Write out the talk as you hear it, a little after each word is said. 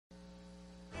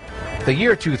The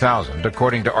year 2000,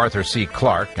 according to Arthur C.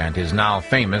 Clarke and his now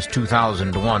famous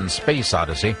 2001 Space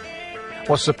Odyssey,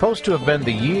 was supposed to have been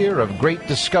the year of great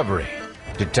discovery.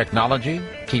 Did technology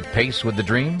keep pace with the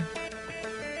dream?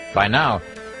 By now,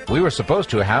 we were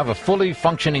supposed to have a fully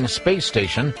functioning space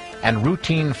station and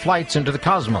routine flights into the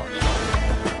cosmos.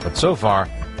 But so far,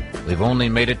 we've only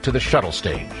made it to the shuttle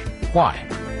stage. Why?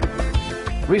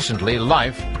 Recently,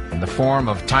 life, in the form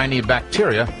of tiny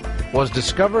bacteria, was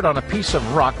discovered on a piece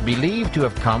of rock believed to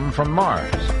have come from Mars.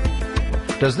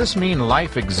 Does this mean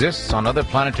life exists on other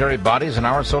planetary bodies in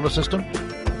our solar system?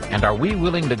 And are we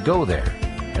willing to go there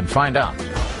and find out?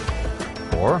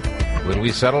 Or will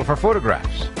we settle for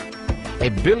photographs?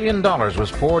 $1 billion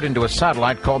was poured into a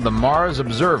satellite called the Mars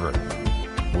Observer.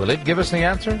 Will it give us the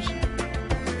answers?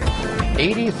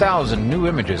 80,000 new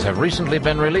images have recently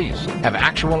been released. Have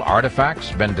actual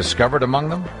artifacts been discovered among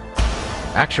them?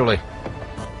 Actually,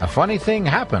 a funny thing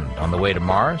happened on the way to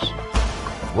Mars.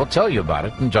 We'll tell you about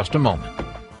it in just a moment.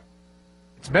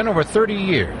 It's been over 30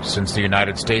 years since the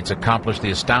United States accomplished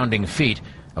the astounding feat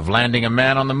of landing a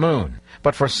man on the moon.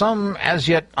 But for some as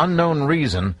yet unknown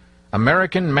reason,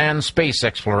 American manned space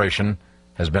exploration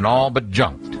has been all but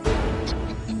junked.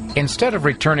 Instead of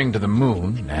returning to the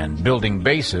moon and building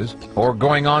bases or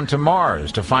going on to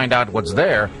Mars to find out what's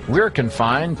there, we're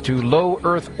confined to low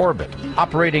Earth orbit,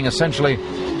 operating essentially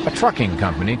a trucking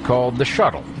company called the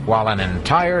Shuttle, while an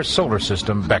entire solar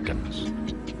system beckons.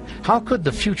 How could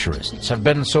the futurists have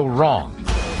been so wrong?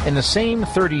 In the same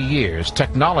 30 years,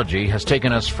 technology has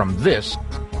taken us from this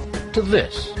to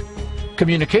this.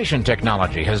 Communication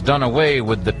technology has done away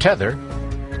with the tether,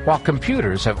 while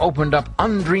computers have opened up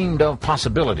undreamed-of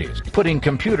possibilities, putting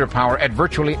computer power at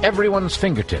virtually everyone's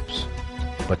fingertips.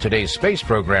 But today's space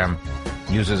program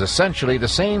uses essentially the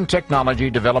same technology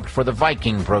developed for the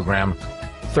Viking program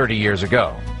 30 years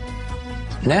ago.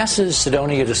 NASA's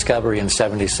Cydonia discovery in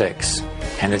 '76,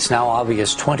 and its now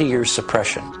obvious 20-year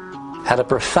suppression, had a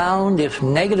profound, if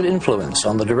negative, influence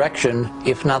on the direction,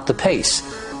 if not the pace,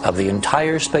 of the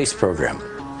entire space program.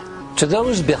 To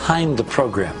those behind the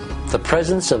program, the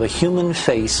presence of a human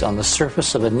face on the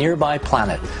surface of a nearby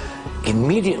planet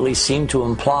immediately seemed to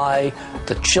imply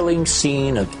the chilling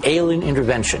scene of alien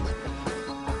intervention.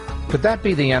 Could that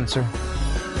be the answer?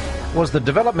 Was the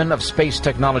development of space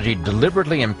technology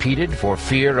deliberately impeded for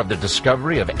fear of the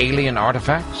discovery of alien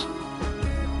artifacts?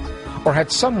 Or had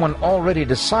someone already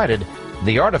decided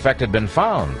the artifact had been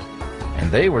found, and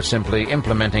they were simply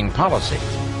implementing policy?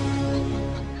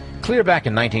 Clear back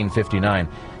in 1959,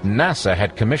 NASA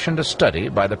had commissioned a study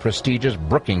by the prestigious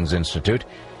Brookings Institute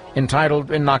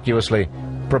entitled innocuously,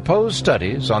 Proposed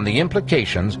Studies on the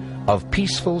Implications of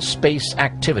Peaceful Space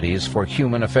Activities for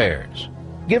Human Affairs.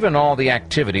 Given all the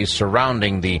activities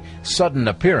surrounding the sudden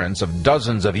appearance of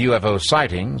dozens of UFO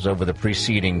sightings over the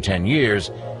preceding 10 years,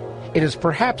 it is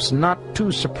perhaps not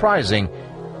too surprising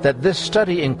that this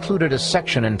study included a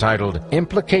section entitled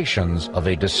Implications of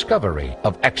a Discovery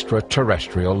of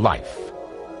Extraterrestrial Life.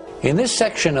 In this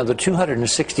section of the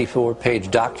 264-page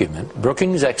document,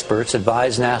 Brookings experts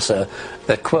advise NASA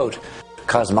that, quote,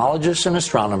 cosmologists and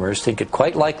astronomers think it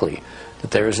quite likely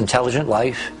that there is intelligent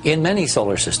life in many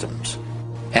solar systems,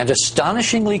 and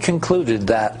astonishingly concluded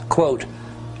that, quote,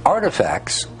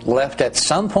 artifacts left at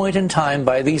some point in time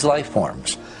by these life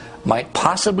forms might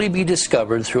possibly be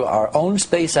discovered through our own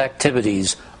space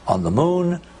activities on the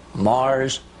Moon,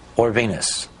 Mars, or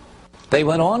Venus. They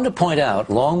went on to point out,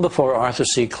 long before Arthur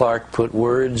C. Clarke put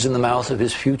words in the mouth of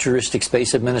his futuristic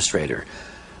space administrator,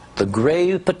 the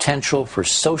grave potential for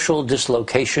social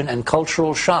dislocation and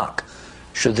cultural shock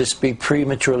should this be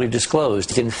prematurely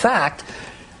disclosed. In fact,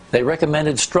 they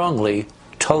recommended strongly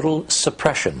total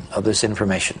suppression of this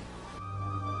information.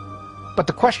 But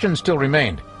the question still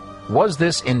remained. Was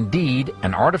this indeed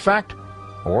an artifact,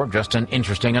 or just an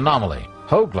interesting anomaly?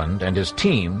 Hoagland and his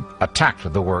team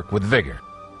attacked the work with vigor.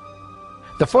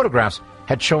 The photographs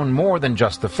had shown more than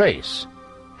just the face.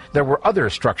 There were other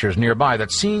structures nearby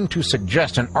that seemed to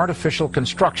suggest an artificial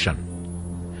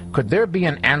construction. Could there be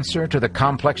an answer to the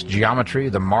complex geometry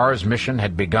the Mars mission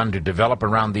had begun to develop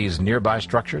around these nearby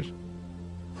structures?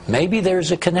 Maybe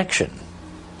there's a connection.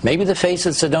 Maybe the face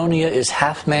at Cydonia is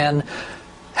half man,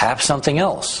 half something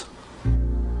else.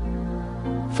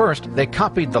 First, they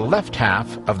copied the left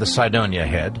half of the Cydonia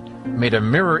head, made a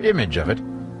mirror image of it,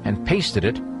 and pasted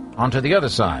it onto the other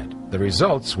side. The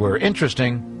results were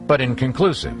interesting, but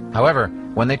inconclusive. However,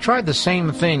 when they tried the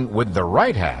same thing with the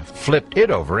right half, flipped it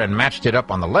over and matched it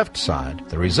up on the left side,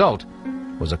 the result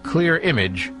was a clear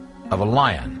image of a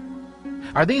lion.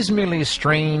 Are these merely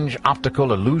strange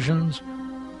optical illusions?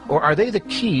 Or are they the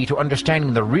key to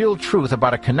understanding the real truth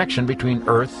about a connection between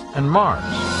Earth and Mars?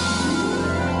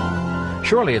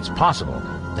 Surely it's possible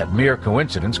that mere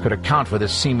coincidence could account for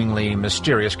this seemingly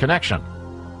mysterious connection.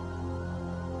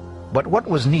 But what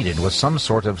was needed was some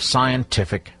sort of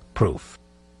scientific proof.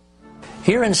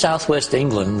 Here in southwest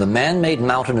England, the man-made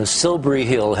mountain of Silbury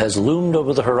Hill has loomed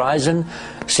over the horizon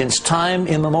since time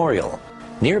immemorial.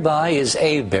 Nearby is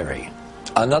Avebury,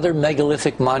 another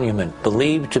megalithic monument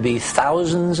believed to be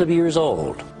thousands of years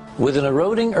old, with an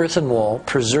eroding earthen wall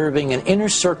preserving an inner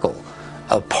circle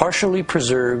of partially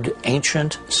preserved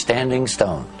ancient standing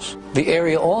stones. The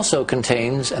area also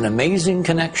contains an amazing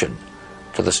connection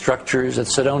to the structures at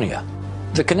Cydonia.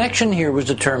 The connection here was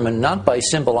determined not by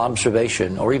simple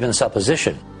observation or even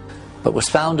supposition, but was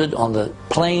founded on the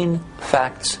plain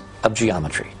facts of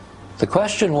geometry. The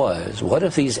question was, what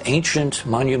if these ancient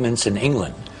monuments in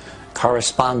England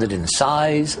corresponded in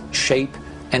size, shape,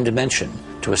 and dimension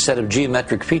to a set of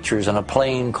geometric features on a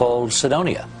plane called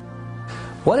Cydonia?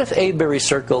 What if Avebury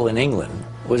Circle in England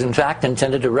was in fact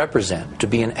intended to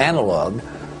be an analog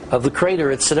of the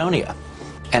crater at Cydonia,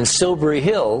 and Silbury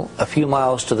Hill, a few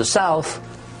miles to the south,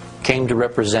 came to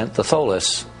represent the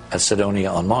Tholus at Cydonia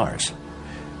on Mars?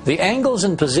 The angles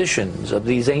and positions of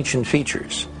these ancient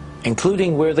features,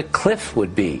 including where the cliff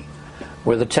would be,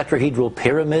 where the tetrahedral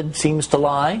pyramid seems to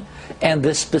lie, and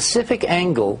the specific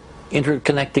angle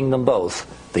interconnecting them both,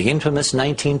 the infamous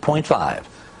 19.5,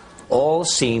 all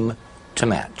seem to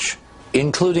match,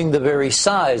 including the very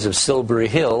size of Silbury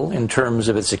Hill in terms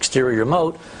of its exterior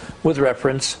moat with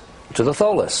reference to the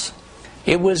Tholus.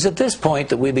 It was at this point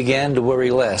that we began to worry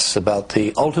less about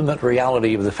the ultimate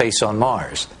reality of the face on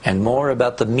Mars and more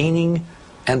about the meaning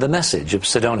and the message of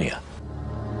Cydonia.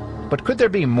 But could there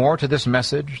be more to this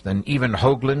message than even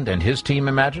Hoagland and his team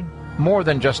imagined? More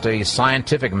than just a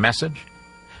scientific message?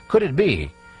 Could it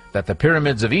be that the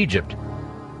pyramids of Egypt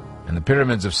and the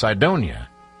pyramids of Cydonia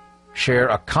share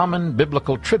a common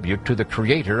biblical tribute to the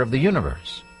creator of the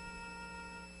universe?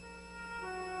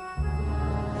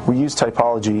 We use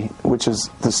typology, which is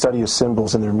the study of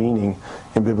symbols and their meaning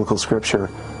in biblical scripture,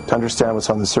 to understand what's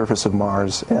on the surface of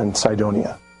Mars and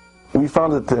Cydonia. We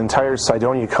found that the entire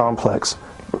Cydonia complex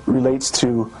relates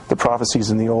to the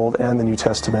prophecies in the Old and the New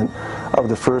Testament of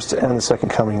the first and the second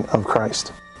coming of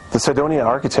Christ. The Cydonia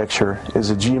architecture is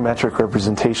a geometric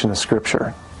representation of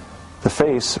scripture. The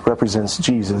face represents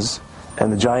Jesus,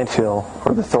 and the giant hill,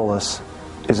 or the Tholus,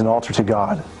 is an altar to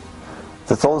God.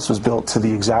 The Tholus was built to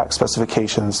the exact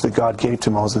specifications that God gave to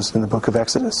Moses in the book of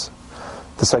Exodus.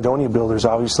 The Cydonia builders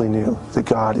obviously knew that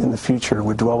God in the future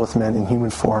would dwell with men in human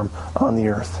form on the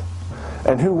earth.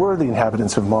 And who were the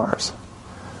inhabitants of Mars?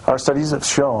 Our studies have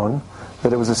shown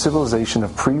that it was a civilization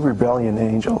of pre-rebellion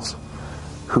angels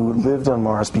who lived on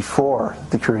Mars before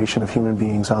the creation of human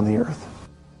beings on the earth.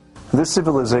 This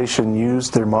civilization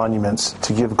used their monuments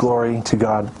to give glory to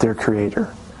God, their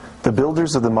creator. The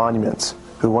builders of the monuments,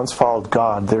 who once followed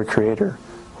God, their creator,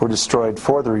 were destroyed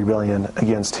for the rebellion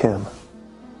against him.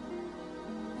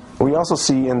 We also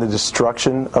see in the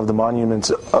destruction of the monuments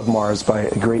of Mars by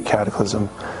a great cataclysm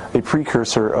a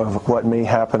precursor of what may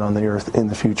happen on the earth in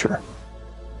the future.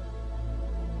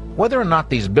 Whether or not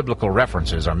these biblical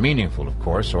references are meaningful, of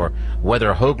course, or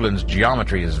whether Hoagland's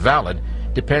geometry is valid,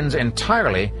 depends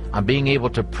entirely on being able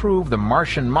to prove the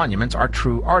Martian monuments are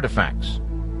true artifacts.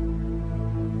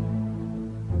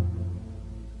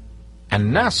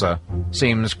 And NASA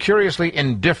seems curiously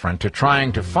indifferent to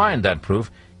trying to find that proof,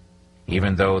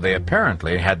 even though they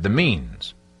apparently had the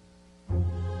means.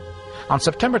 On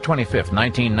September 25,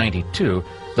 1992,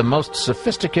 the most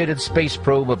sophisticated space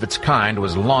probe of its kind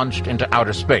was launched into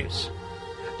outer space.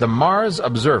 The Mars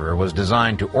Observer was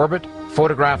designed to orbit,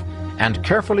 photograph, and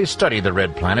carefully study the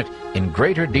red planet in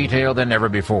greater detail than ever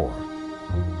before.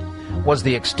 Was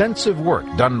the extensive work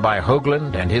done by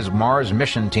Hoagland and his Mars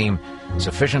mission team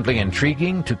sufficiently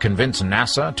intriguing to convince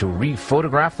NASA to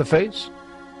re-photograph the face?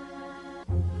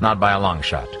 Not by a long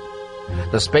shot.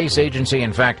 The space agency,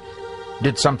 in fact,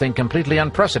 did something completely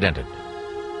unprecedented.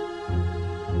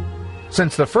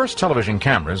 Since the first television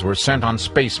cameras were sent on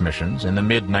space missions in the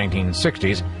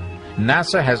mid-1960s,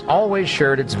 NASA has always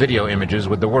shared its video images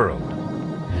with the world.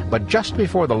 But just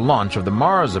before the launch of the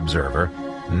Mars Observer,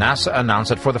 NASA announced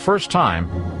that for the first time,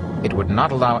 it would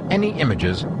not allow any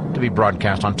images to be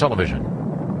broadcast on television.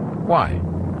 Why?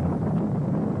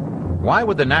 Why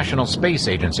would the National Space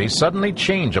Agency suddenly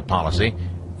change a policy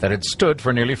that had stood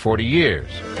for nearly 40 years?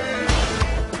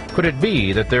 Could it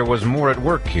be that there was more at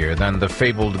work here than the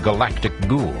fabled galactic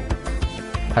ghoul?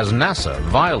 Has NASA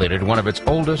violated one of its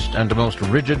oldest and most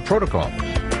rigid protocols?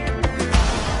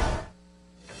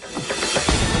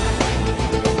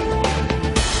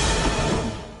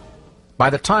 By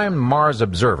the time Mars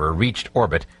Observer reached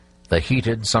orbit, The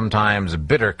heated, sometimes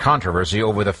bitter controversy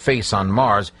over the face on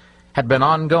Mars had been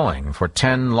ongoing for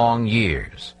 10 long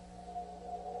years.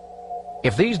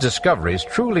 If these discoveries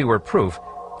truly were proof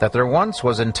that there once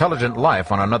was intelligent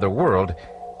life on another world,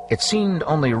 it seemed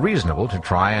only reasonable to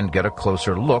try and get a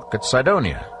closer look at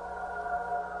Cydonia.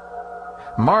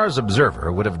 Mars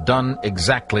Observer would have done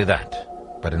exactly that,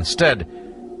 but instead,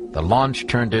 the launch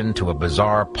turned into a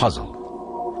bizarre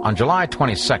puzzle. On July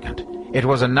 22nd, it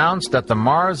was announced that the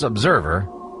Mars Observer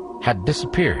had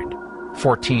disappeared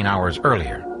 14 hours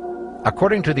earlier.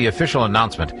 According to the official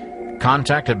announcement,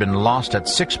 contact had been lost at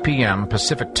 6 p.m.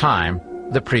 Pacific Time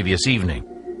the previous evening.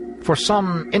 For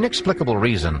some inexplicable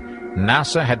reason,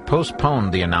 NASA had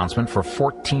postponed the announcement for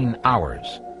 14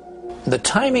 hours. The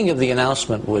timing of the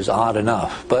announcement was odd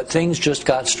enough, but things just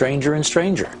got stranger and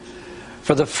stranger.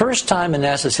 For the first time in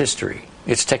NASA's history,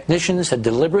 its technicians had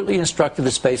deliberately instructed the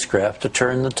spacecraft to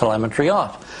turn the telemetry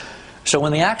off. So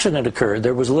when the accident occurred,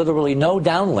 there was literally no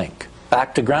downlink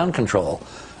back to ground control,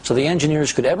 so the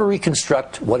engineers could ever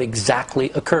reconstruct what exactly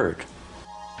occurred.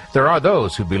 There are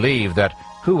those who believe that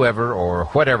whoever or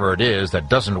whatever it is that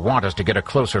doesn't want us to get a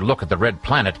closer look at the red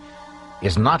planet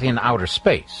is not in outer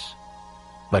space,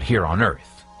 but here on Earth.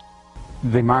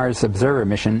 The Mars Observer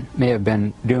mission may have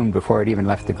been doomed before it even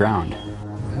left the ground.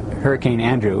 Hurricane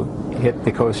Andrew hit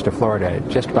the coast of Florida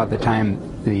just about the time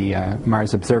the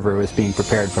Mars Observer was being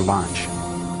prepared for launch.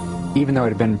 Even though it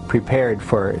had been prepared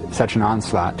for such an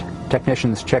onslaught,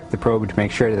 technicians checked the probe to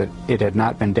make sure that it had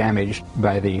not been damaged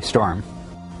by the storm.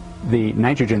 The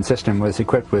nitrogen system was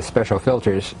equipped with special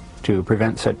filters to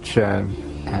prevent such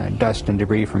dust and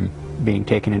debris from being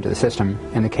taken into the system,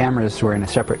 and the cameras were in a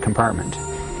separate compartment.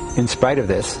 In spite of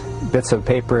this, bits of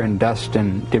paper and dust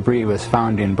and debris was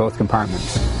found in both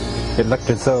compartments. It looked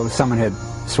as though someone had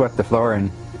swept the floor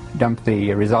and dumped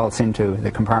the results into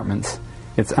the compartments.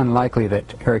 It's unlikely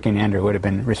that Hurricane Andrew would have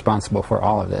been responsible for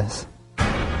all of this.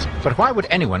 But why would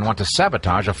anyone want to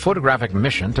sabotage a photographic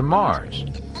mission to Mars?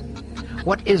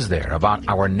 What is there about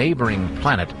our neighboring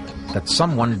planet that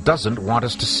someone doesn't want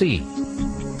us to see?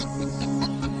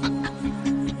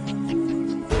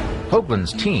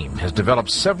 Hoagland's team has developed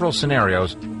several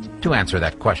scenarios to answer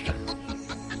that question.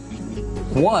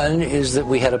 One is that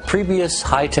we had a previous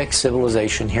high-tech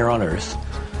civilization here on Earth,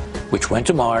 which went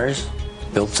to Mars,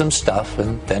 built some stuff,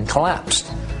 and then collapsed.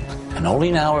 And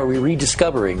only now are we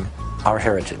rediscovering our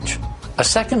heritage. A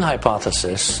second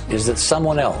hypothesis is that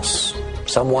someone else,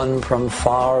 someone from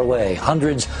far away,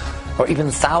 hundreds or even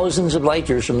thousands of light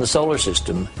years from the solar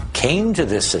system, came to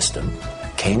this system,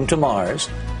 came to Mars,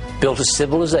 built a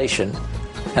civilization,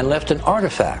 and left an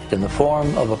artifact in the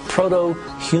form of a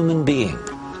proto-human being,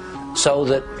 so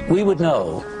that we would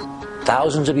know,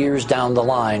 thousands of years down the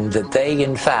line, that they,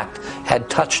 in fact, had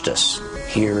touched us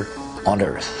here on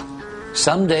Earth.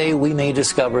 Someday we may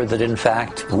discover that, in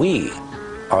fact, we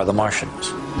are the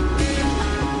Martians.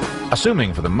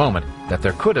 Assuming for the moment that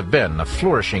there could have been a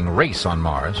flourishing race on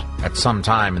Mars at some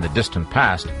time in the distant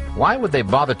past, why would they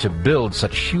bother to build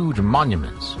such huge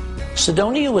monuments?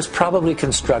 Cydonia was probably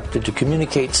constructed to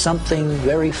communicate something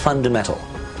very fundamental.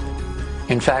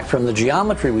 In fact, from the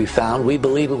geometry we found, we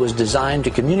believe it was designed to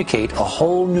communicate a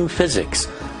whole new physics,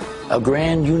 a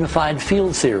grand unified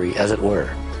field theory, as it were,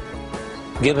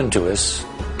 given to us,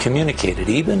 communicated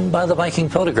even by the Viking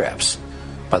photographs,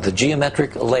 by the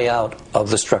geometric layout of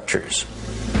the structures.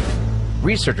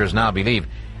 Researchers now believe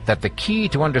that the key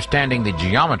to understanding the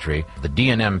geometry of the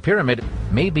D&M pyramid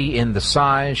may be in the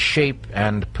size, shape,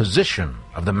 and position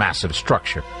of the massive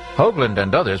structure. Hoagland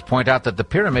and others point out that the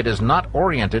pyramid is not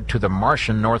oriented to the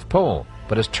Martian North Pole,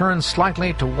 but is turned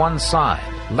slightly to one side.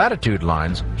 Latitude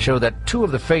lines show that two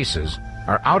of the faces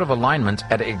are out of alignment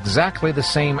at exactly the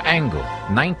same angle,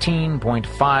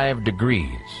 19.5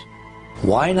 degrees.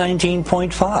 Why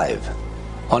 19.5?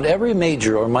 On every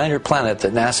major or minor planet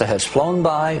that NASA has flown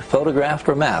by, photographed,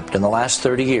 or mapped in the last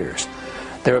 30 years,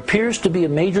 there appears to be a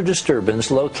major disturbance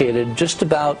located just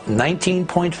about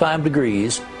 19.5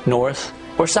 degrees north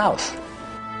or south.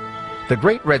 The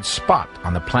Great Red Spot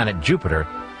on the planet Jupiter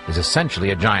is essentially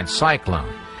a giant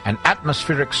cyclone, an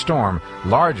atmospheric storm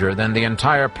larger than the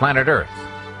entire planet Earth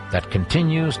that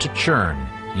continues to churn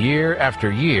year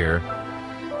after year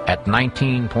at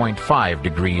 19.5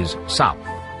 degrees south.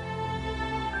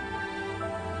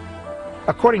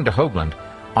 According to Hoagland,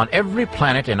 on every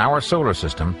planet in our solar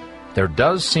system, there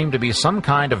does seem to be some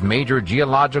kind of major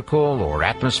geological or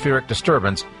atmospheric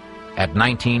disturbance at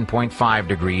 19.5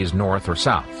 degrees north or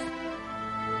south,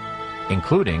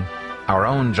 including our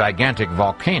own gigantic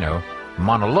volcano,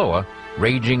 Mauna Loa,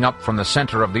 raging up from the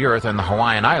center of the Earth in the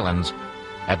Hawaiian Islands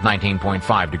at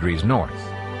 19.5 degrees north.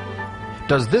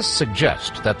 Does this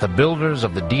suggest that the builders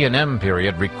of the D&M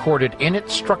period recorded in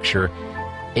its structure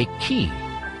a key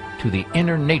to the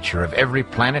inner nature of every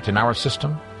planet in our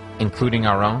system, including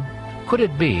our own? Could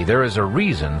it be there is a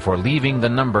reason for leaving the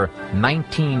number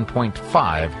 19.5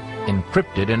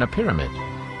 encrypted in a pyramid?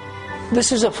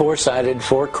 This is a four-sided,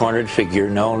 four-cornered figure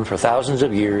known for thousands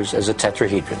of years as a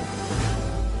tetrahedron.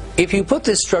 If you put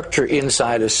this structure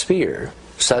inside a sphere,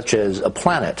 such as a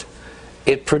planet,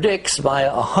 it predicts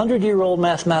via a 100-year-old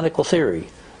mathematical theory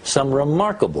some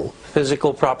remarkable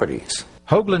physical properties.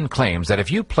 Hoagland claims that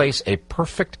if you place a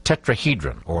perfect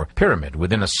tetrahedron or pyramid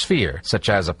within a sphere, such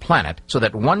as a planet, so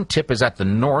that one tip is at the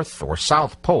north or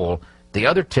south pole, the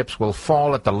other tips will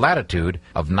fall at the latitude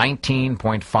of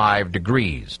 19.5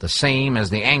 degrees, the same as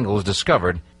the angles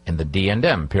discovered in the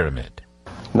D&M pyramid.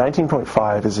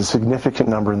 19.5 is a significant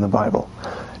number in the Bible.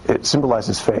 It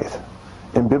symbolizes faith.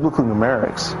 In biblical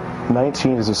numerics,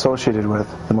 19 is associated with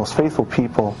the most faithful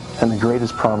people and the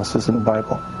greatest promises in the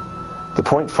Bible. The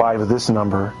 0.5 of this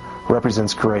number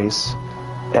represents grace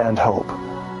and hope.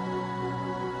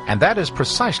 And that is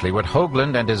precisely what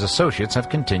Hoagland and his associates have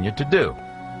continued to do.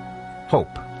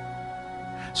 Hope.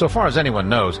 So far as anyone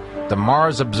knows, the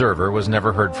Mars Observer was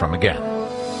never heard from again.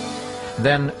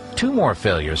 Then, two more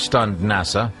failures stunned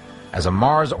NASA, as a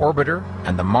Mars orbiter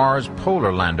and the Mars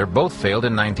Polar Lander both failed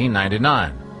in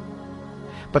 1999.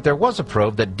 But there was a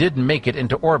probe that did make it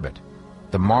into orbit,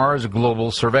 the Mars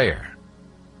Global Surveyor.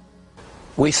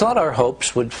 We thought our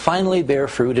hopes would finally bear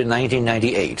fruit in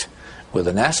 1998 with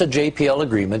a NASA JPL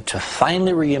agreement to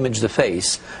finally re-image the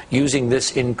face using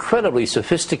this incredibly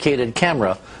sophisticated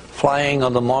camera flying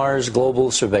on the Mars Global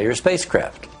Surveyor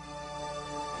spacecraft.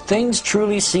 Things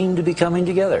truly seemed to be coming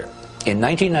together. In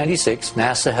 1996,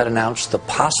 NASA had announced the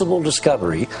possible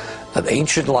discovery of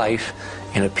ancient life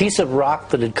in a piece of rock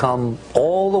that had come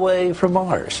all the way from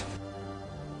Mars.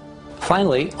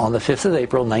 Finally, on the 5th of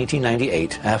April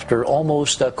 1998, after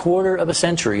almost a quarter of a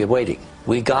century of waiting,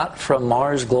 we got from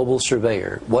Mars Global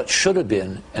Surveyor what should have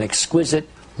been an exquisite,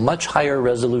 much higher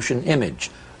resolution image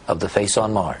of the face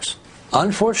on Mars.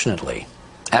 Unfortunately,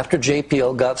 after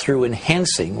JPL got through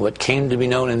enhancing what came to be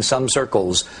known in some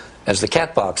circles as the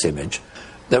cat box image,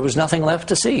 there was nothing left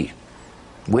to see,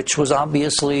 which was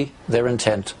obviously their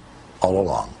intent all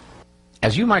along.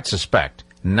 As you might suspect,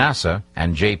 NASA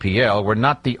and JPL were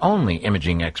not the only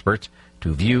imaging experts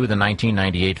to view the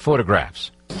 1998 photographs.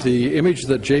 The image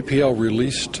that JPL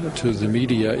released to the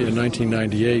media in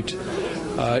 1998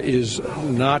 is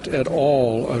not at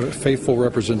all a faithful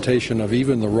representation of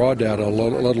even the raw data,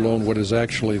 let alone what is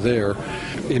actually there.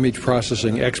 Image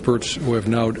processing experts who have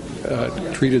now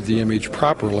treated the image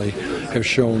properly have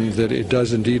shown that it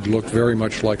does indeed look very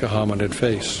much like a hominid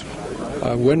face.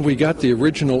 When we got the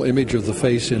original image of the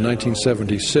face in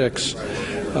 1976,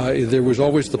 there was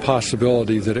always the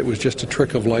possibility that it was just a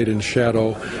trick of light and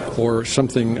shadow or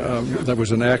something that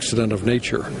was an accident of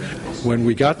nature. When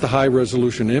we got the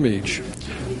high-resolution image,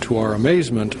 to our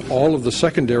amazement, all of the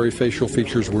secondary facial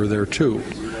features were there too.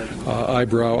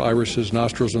 Eyebrow, irises,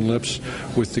 nostrils, and lips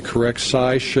with the correct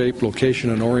size, shape,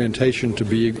 location, and orientation to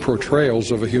be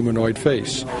portrayals of a humanoid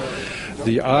face.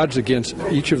 The odds against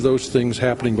each of those things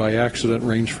happening by accident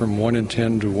range from 1 in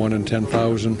 10 to 1 in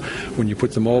 10,000. When you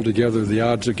put them all together, the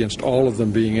odds against all of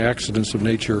them being accidents of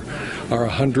nature are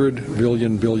 100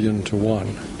 billion to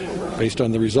 1. Based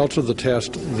on the results of the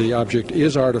test, the object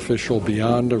is artificial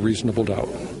beyond a reasonable doubt.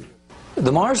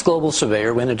 The Mars Global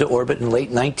Surveyor went into orbit in late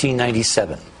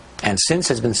 1997, and since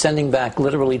has been sending back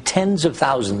literally tens of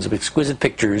thousands of exquisite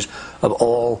pictures of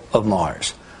all of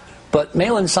Mars. But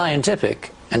Malin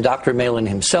Scientific and Dr. Malin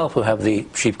himself, who have the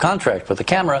chief contract for the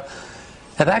camera,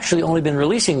 have actually only been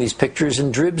releasing these pictures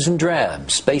in dribs and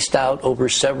drabs, spaced out over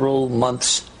several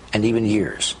months and even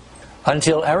years.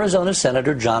 Until Arizona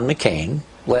Senator John McCain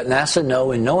let NASA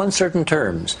know in no uncertain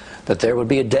terms that there would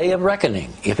be a day of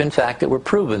reckoning if in fact it were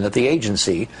proven that the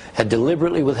agency had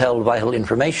deliberately withheld vital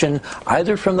information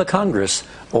either from the Congress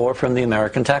or from the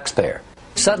American taxpayer.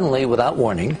 Suddenly, without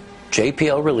warning,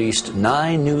 JPL released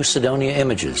 9 new Cydonia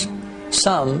images,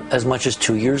 some as much as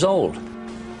 2 years old.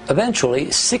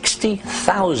 Eventually,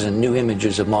 60,000 new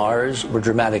images of Mars were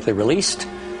dramatically released,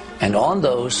 and on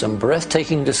those, some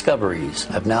breathtaking discoveries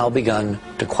have now begun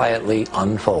to quietly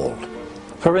unfold.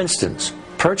 For instance,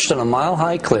 perched on a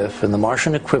mile-high cliff in the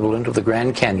Martian equivalent of the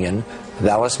Grand Canyon,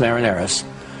 Valles Marineris,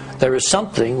 there is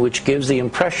something which gives the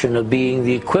impression of being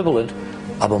the equivalent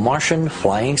of a Martian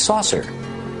flying saucer.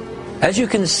 As you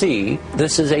can see,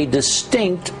 this is a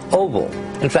distinct oval.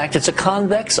 In fact, it's a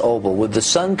convex oval with the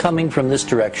sun coming from this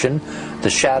direction, the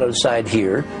shadowed side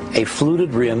here, a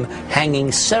fluted rim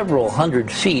hanging several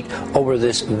hundred feet over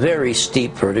this very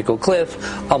steep vertical cliff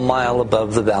a mile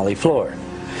above the valley floor.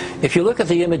 If you look at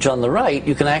the image on the right,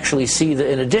 you can actually see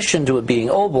that in addition to it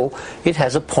being oval, it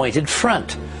has a pointed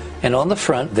front. And on the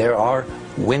front there are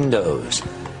windows.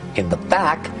 In the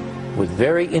back, with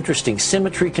very interesting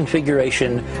symmetry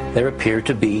configuration, there appear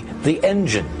to be the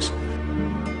engines.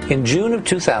 In June of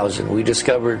 2000, we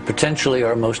discovered potentially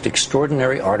our most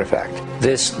extraordinary artifact.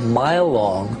 This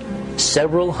mile-long,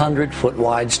 several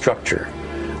hundred-foot-wide structure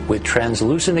with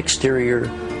translucent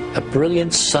exterior, a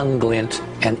brilliant sun glint,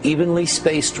 and evenly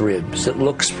spaced ribs that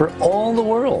looks for all the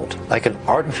world like an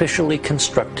artificially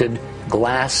constructed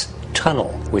glass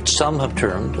tunnel, which some have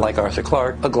termed, like Arthur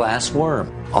Clarke, a glass worm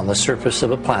on the surface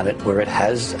of a planet where it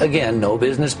has, again, no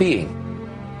business being.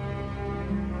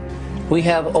 We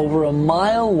have over a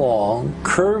mile-long,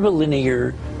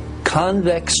 curvilinear,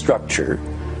 convex structure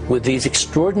with these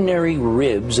extraordinary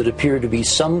ribs that appear to be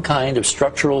some kind of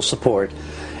structural support,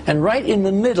 and right in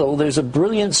the middle there's a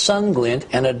brilliant sun glint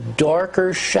and a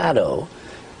darker shadow,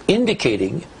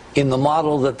 indicating in the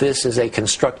model that this is a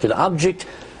constructed object,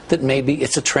 that maybe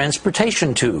it's a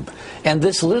transportation tube. And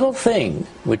this little thing,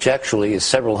 which actually is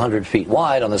several hundred feet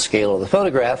wide on the scale of the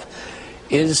photograph,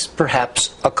 is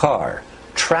perhaps a car,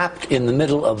 trapped in the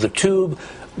middle of the tube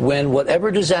when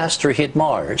whatever disaster hit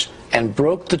Mars and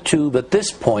broke the tube at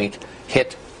this point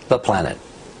hit the planet.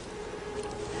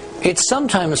 It's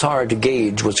sometimes hard to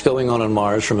gauge what's going on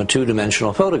Mars from a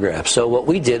two-dimensional photograph, so what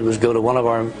we did was go to one of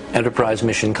our Enterprise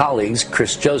mission colleagues,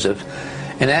 Chris Joseph,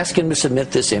 and ask him to submit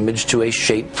this image to a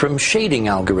shape from shading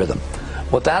algorithm.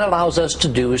 What that allows us to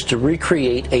do is to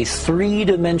recreate a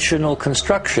three-dimensional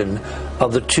construction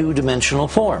of the two-dimensional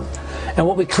form. And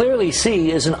what we clearly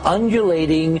see is an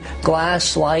undulating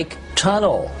glass-like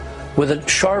tunnel with a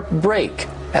sharp break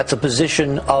at the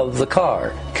position of the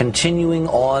car, continuing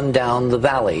on down the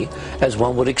valley, as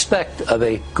one would expect of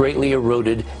a greatly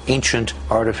eroded ancient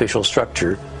artificial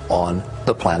structure on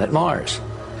the planet Mars.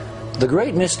 The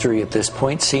great mystery at this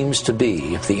point seems to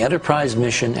be if the Enterprise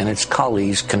mission and its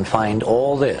colleagues can find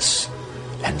all this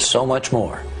and so much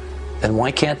more, then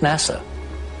why can't NASA?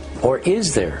 Or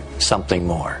is there something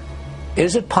more?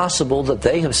 Is it possible that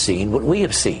they have seen what we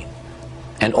have seen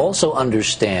and also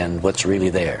understand what's really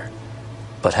there,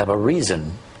 but have a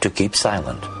reason to keep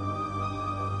silent?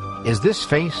 Is this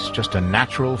face just a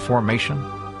natural formation?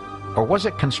 Or was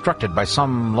it constructed by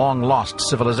some long-lost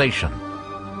civilization?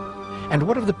 And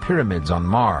what of the pyramids on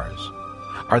Mars?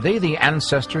 Are they the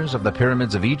ancestors of the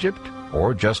pyramids of Egypt,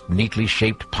 or just neatly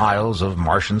shaped piles of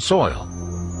Martian soil?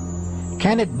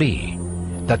 Can it be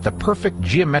that the perfect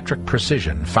geometric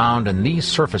precision found in these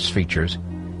surface features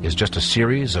is just a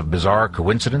series of bizarre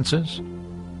coincidences?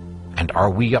 And are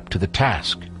we up to the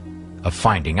task of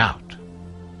finding out?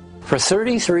 For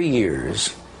 33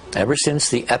 years, ever since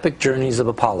the epic journeys of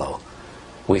Apollo,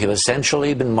 we have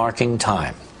essentially been marking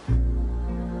time.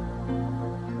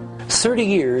 30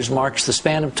 years marks the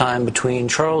span of time between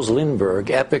Charles Lindbergh's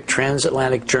epic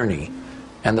transatlantic journey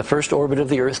and the first orbit of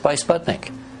the Earth by Sputnik.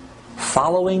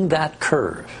 Following that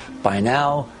curve, by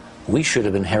now, we should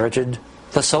have inherited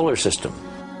the solar system.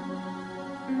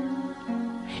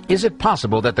 Is it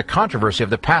possible that the controversy of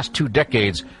the past 2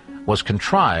 decades was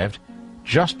contrived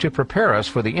just to prepare us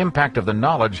for the impact of the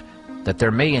knowledge that there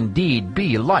may indeed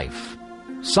be life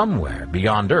somewhere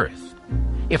beyond Earth?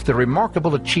 If the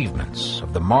remarkable achievements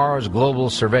of the Mars Global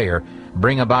Surveyor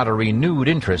bring about a renewed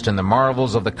interest in the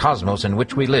marvels of the cosmos in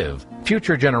which we live,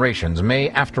 future generations may,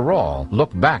 after all,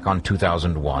 look back on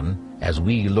 2001 as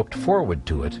we looked forward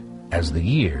to it as the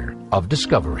year of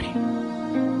discovery.